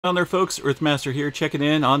Down there, folks. Earthmaster here, checking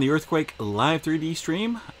in on the Earthquake live 3D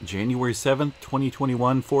stream, January 7th,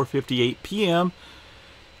 2021, 4:58 p.m.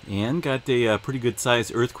 And got a pretty good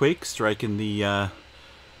sized earthquake striking the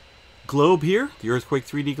globe here, the Earthquake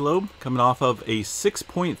 3D globe, coming off of a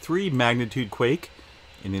 6.3 magnitude quake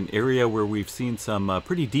in an area where we've seen some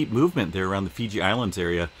pretty deep movement there around the Fiji Islands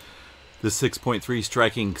area. This 6.3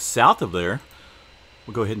 striking south of there.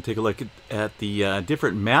 We'll go ahead and take a look at the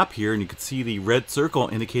different map here, and you can see the red circle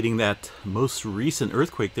indicating that most recent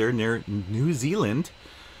earthquake there near New Zealand.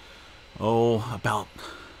 Oh, about,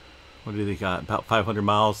 what do they got? About 500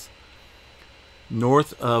 miles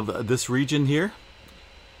north of this region here.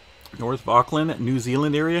 North of Auckland, New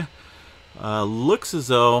Zealand area. Looks as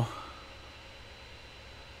though,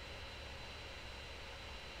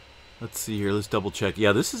 let's see here, let's double check.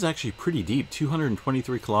 Yeah, this is actually pretty deep,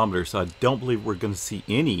 223 kilometers, so I don't believe we're going to see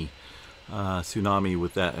any tsunami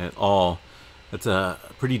with that at all. That's a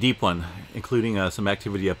pretty deep one, including some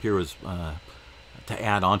activity up here was to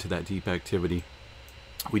add on to that deep activity.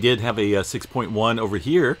 We did have a 6.1 over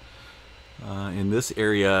here in this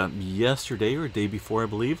area yesterday or day before, I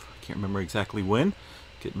believe. I can't remember exactly when.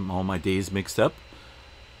 Getting all my days mixed up.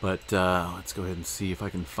 But let's go ahead and see if I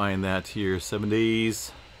can find that here. 7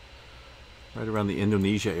 days. Right around the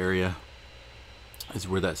Indonesia area is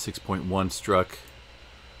where that 6.1 struck,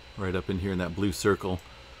 right up in here in that blue circle.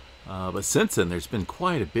 But since then, there's been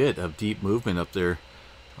quite a bit of deep movement up there,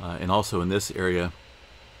 and also in this area,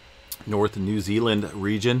 north of New Zealand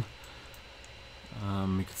region.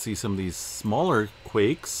 You can see some of these smaller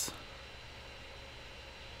quakes.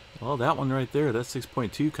 Well, that one right there, that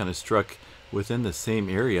 6.2 kind of struck within the same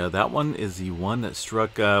area. That one is the one that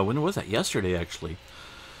struck, when was that? Yesterday, actually.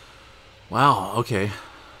 Wow, okay.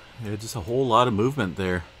 Yeah, just a whole lot of movement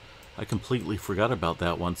there. I completely forgot about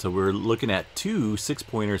that one. So we're looking at two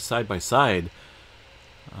 6-pointers side by side,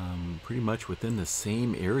 pretty much within the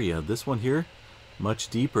same area. This one here, much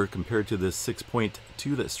deeper compared to this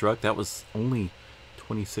 6.2 that struck. That was only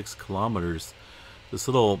 26 kilometers. These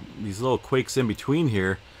little quakes in between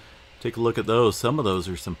here, take a look at those. Some of those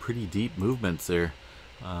are some pretty deep movements there.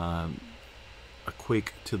 A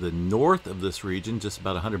quake to the north of this region, just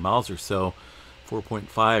about 100 miles or so,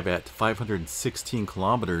 4.5 at 516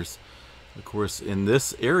 kilometers. Of course, in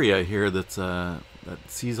this area here that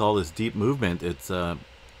sees all this deep movement, it's a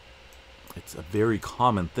very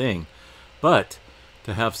common thing. But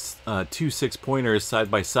to have two 6-pointers side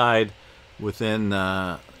by side within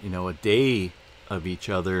a day of each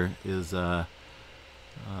other is a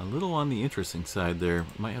little on the interesting side there.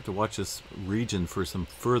 Might have to watch this region for some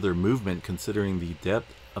further movement, considering the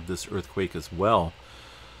depth of this earthquake as well.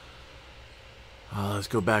 Let's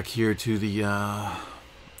go back here to the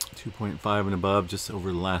 2.5 and above, just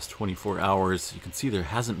over the last 24 hours. You can see there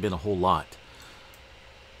hasn't been a whole lot.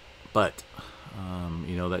 But,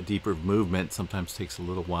 that deeper movement sometimes takes a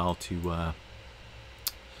little while to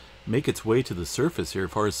make its way to the surface here,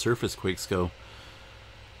 as far as surface quakes go.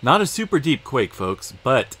 Not a super deep quake, folks,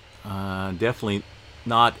 but definitely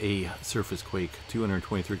not a surface quake.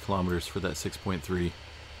 223 kilometers for that 6.3.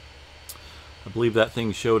 I believe that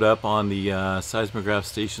thing showed up on the seismograph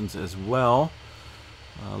stations as well.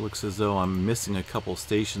 Looks as though I'm missing a couple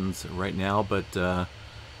stations right now, but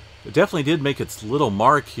it definitely did make its little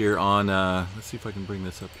mark here on... let's see if I can bring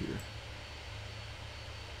this up here.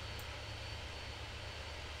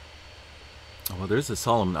 Well, there's the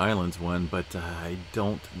Solomon Islands one, but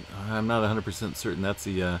I'm not 100% certain that's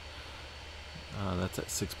the that's at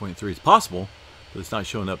 6.3. It's possible, but it's not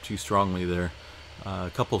showing up too strongly there. A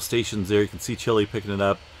couple stations there, you can see Chile picking it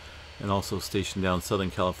up, and also a station down Southern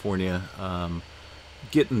California,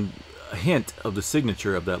 getting a hint of the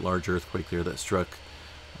signature of that large earthquake there that struck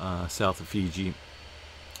south of Fiji,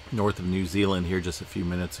 north of New Zealand here just a few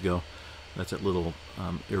minutes ago. That's that little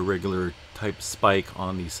irregular type spike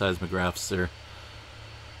on the seismographs there.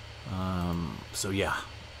 So yeah,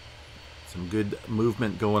 some good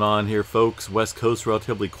movement going on here, folks. West Coast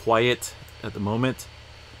relatively quiet at the moment.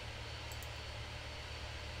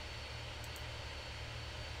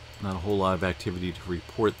 Not a whole lot of activity to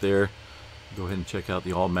report there. Go ahead and check out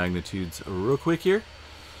the all magnitudes real quick here.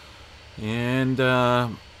 And it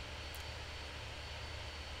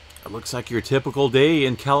looks like your typical day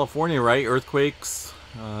in California, right? Earthquakes.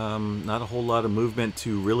 Not a whole lot of movement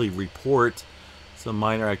to really report. Some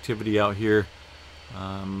minor activity out here.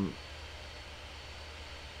 Kind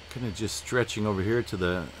of just stretching over here to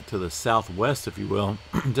the southwest, if you will.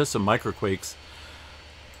 Just some microquakes.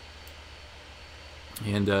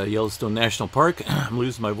 And Yellowstone National Park. I'm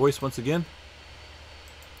losing my voice once again.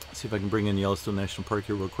 Let's see if I can bring in Yellowstone National Park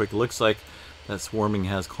here real quick. It looks like that swarming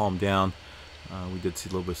has calmed down. We did see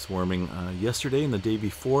a little bit of swarming yesterday and the day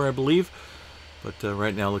before, I believe. But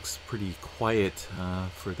right now looks pretty quiet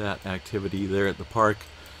for that activity there at the park.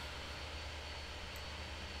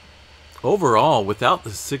 Overall, without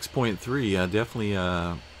the 6.3, definitely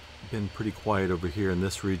been pretty quiet over here in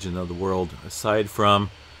this region of the world, aside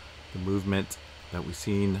from the movement that we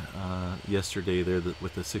seen yesterday there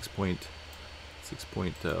with the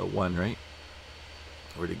 6.1, right?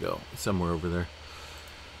 Where'd it go? Somewhere over there.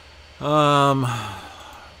 There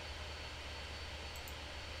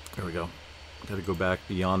we go. Got to go back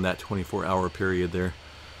beyond that 24-hour period there.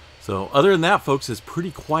 So other than that, folks, it's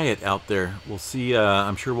pretty quiet out there. We'll see.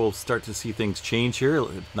 I'm sure we'll start to see things change here,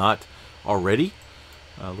 if not already.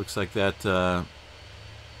 Looks like that.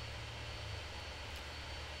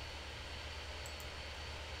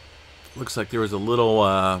 Looks like there was a little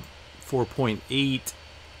 4.8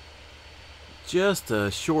 just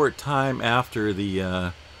a short time after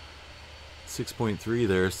the 6.3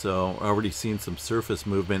 there, so already seen some surface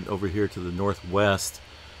movement over here to the northwest.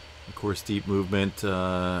 Of course, deep movement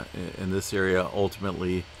in this area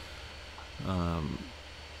ultimately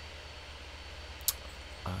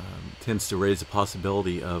tends to raise the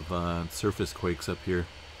possibility of surface quakes up here.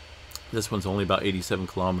 This one's only about 87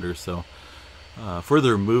 kilometers, so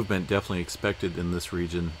further movement definitely expected in this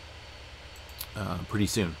region pretty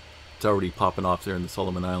soon. It's already popping off there in the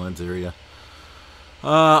Solomon Islands area.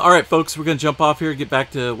 Alright, folks, we're going to jump off here, get back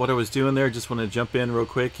to what I was doing there. Just want to jump in real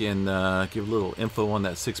quick and give a little info on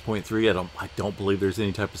that 6.3. I don't believe there's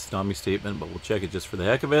any type of tsunami statement, but we'll check it just for the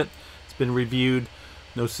heck of it. It's been reviewed.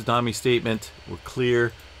 No tsunami statement. We're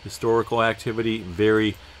clear. Historical activity,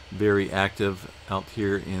 very, very active out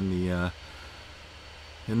here in the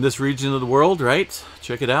in this region of the world, right?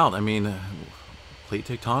 Check it out. I mean, plate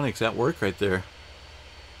tectonics at work right there.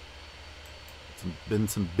 Been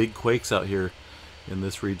some big quakes out here in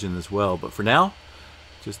this region as well, but for now,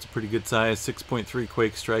 just a pretty good size 6.3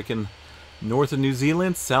 quake striking north of New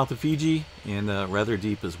Zealand, south of Fiji, and rather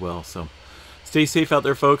deep as well. So stay safe out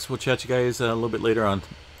there, folks. We'll chat you guys a little bit later on.